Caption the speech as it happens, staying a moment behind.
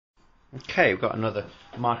Okay, we've got another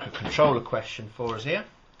microcontroller question for us here.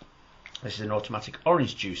 This is an automatic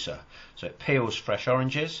orange juicer. So it peels fresh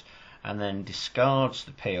oranges and then discards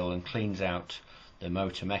the peel and cleans out the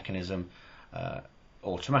motor mechanism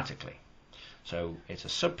automatically. So it's a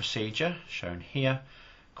sub-procedure shown here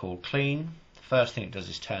called clean. The first thing it does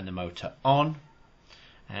is turn the motor on,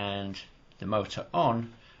 and the motor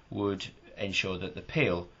on would ensure that the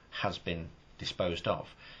peel has been disposed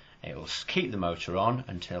of. It will keep the motor on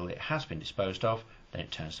until it has been disposed of, then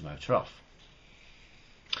it turns the motor off.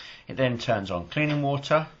 It then turns on cleaning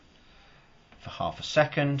water for half a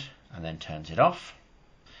second and then turns it off.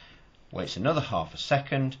 Waits another half a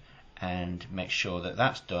second and makes sure that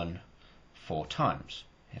that's done 4 times.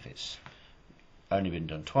 If it's only been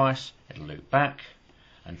done twice, it'll loop back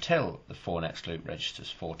until the for next loop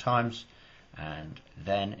registers 4 times, and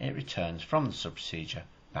then it returns from the sub-procedure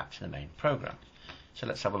back to the main program. So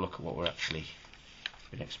let's have a look at what we're actually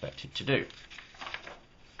been expected to do.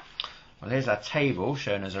 Well, here's our table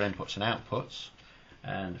showing us our inputs and outputs,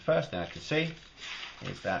 and the first thing I can see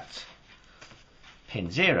is that pin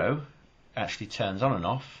 0 actually turns on and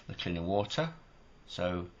off the cleaning water.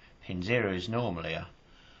 So pin 0 is normally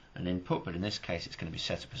an input, but in this case it's going to be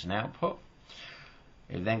set up as an output.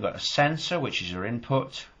 We've then got a sensor, which is your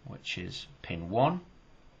input, which is pin 1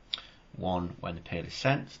 when the peel is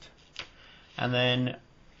sensed. And then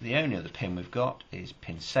the only other pin we've got is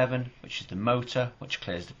pin 7, which is the motor, which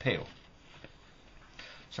clears the peel.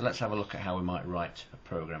 So let's have a look at how we might write a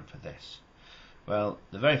program for this. Well,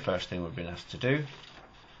 the very first thing we've been asked to do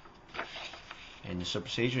in the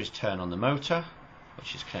sub-procedure is turn on the motor,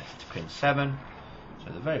 which is connected to pin 7.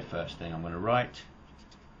 So the very first thing I'm going to write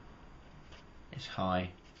is high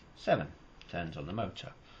 7, turns on the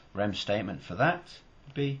motor. Rem statement for that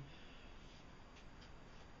would be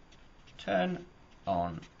turn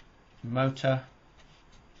on motor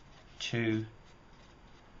to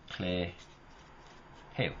clear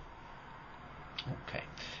peel. Okay.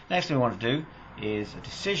 Next thing we want to do is a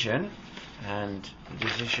decision, and the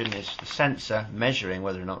decision is the sensor measuring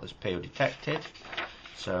whether or not there's peel detected.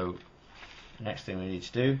 So the next thing we need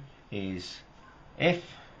to do is if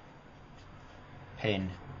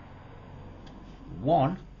pin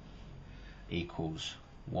 1 equals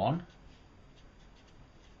 1,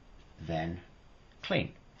 then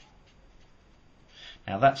clean.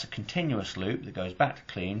 Now that's a continuous loop that goes back to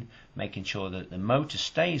clean, making sure that the motor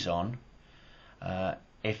stays on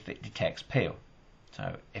if it detects peel.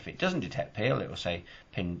 So if it doesn't detect peel, it will say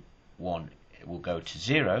pin 1, it will go to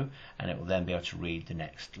 0, and it will then be able to read the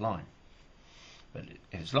next line. But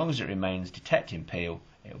as long as it remains detecting peel,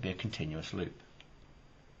 it will be a continuous loop.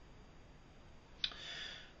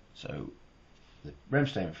 So the rem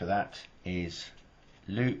statement for that is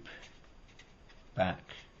loop back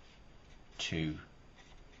to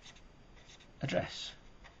address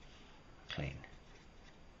clean.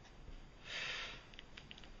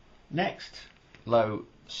 Next, low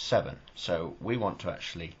 7. So we want to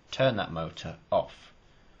actually turn that motor off.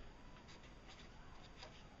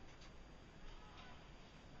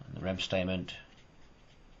 And the rem statement,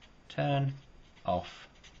 turn off,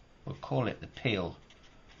 we'll call it the peel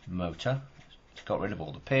motor. It's got rid of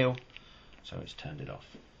all the peel, so it's turned it off.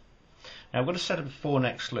 Now we're going to set up a for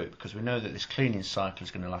next loop because we know that this cleaning cycle is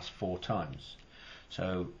going to last 4 times.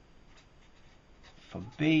 So for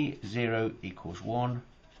B0 equals 1,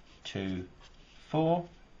 2, 4,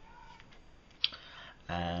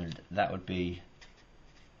 and that would be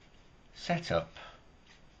set up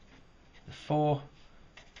the for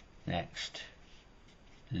next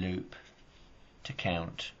loop to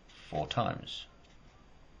count 4 times.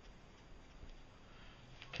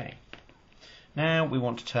 Okay. Now we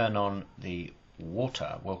want to turn on the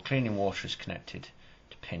water. Well, cleaning water is connected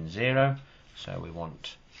to pin 0, so we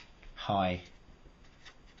want high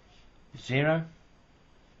 0,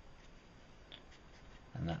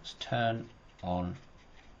 and that's turn on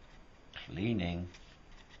cleaning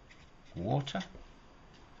water.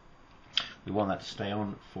 We want that to stay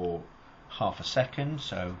on for half a second,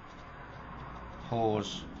 so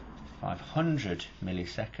pause 500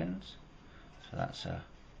 milliseconds, so that's a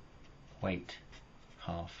wait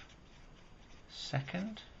half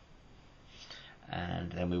second,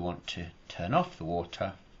 and then we want to turn off the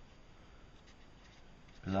water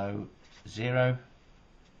below 0,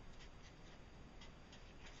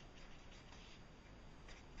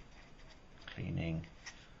 cleaning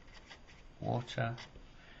water,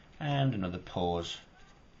 and another pause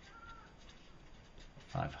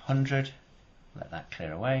 500, let that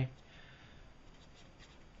clear away,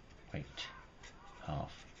 wait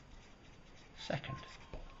half second.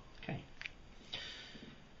 Okay.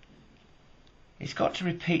 It's got to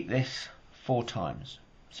repeat this 4 times.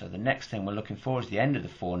 So the next thing we're looking for is the end of the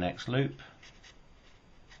for next loop.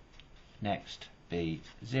 Next be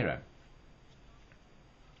 0.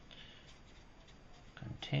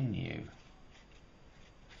 Continue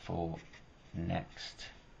for next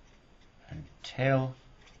until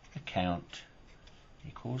the count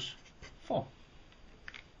equals 4.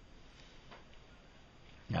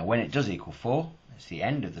 Now when it does equal 4, it's the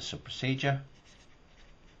end of the sub-procedure.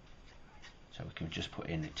 So we can just put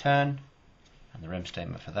in return, and the rem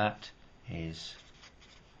statement for that is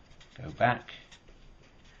go back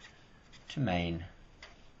to main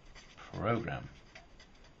program.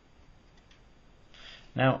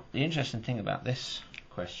 Now the interesting thing about this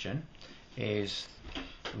question is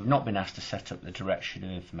we've not been asked to set up the direction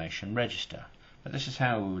of information register, but this is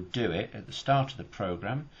how we would do it. At the start of the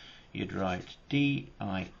program you'd write DIRS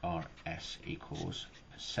equals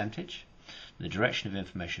percentage, the direction of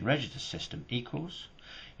information register system equals,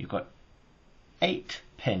 you've got 8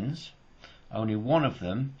 pins, only one of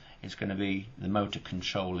them is going to be the motor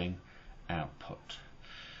controlling output,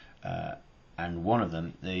 and one of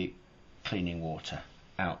them the cleaning water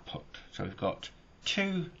output. So we've got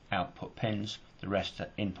 2 output pins, the rest are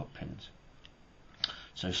input pins.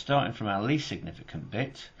 So starting from our least significant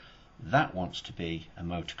bit, that wants to be a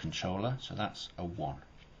motor controller, so that's a 1.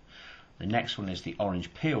 The next one is the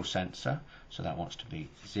orange peel sensor, so that wants to be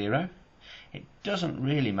 0. It doesn't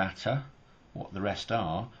really matter what the rest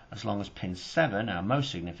are, as long as pin 7, our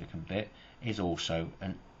most significant bit, is also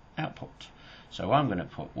an output. So I'm going to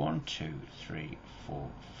put 1, 2, 3, 4,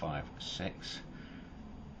 5, 6,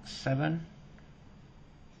 7,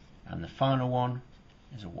 and the final one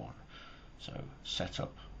is a 1. So set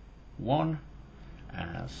up 1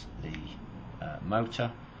 as the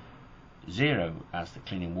motor, 0 as the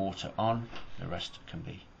cleaning water on, the rest can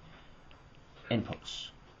be inputs.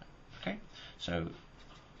 Okay, so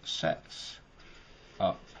sets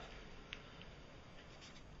up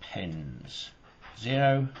pins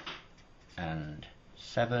 0 and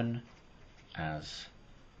 7 as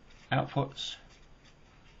outputs,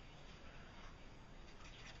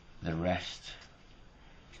 the rest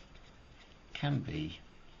can be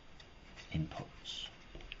inputs.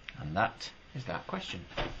 And that is that question.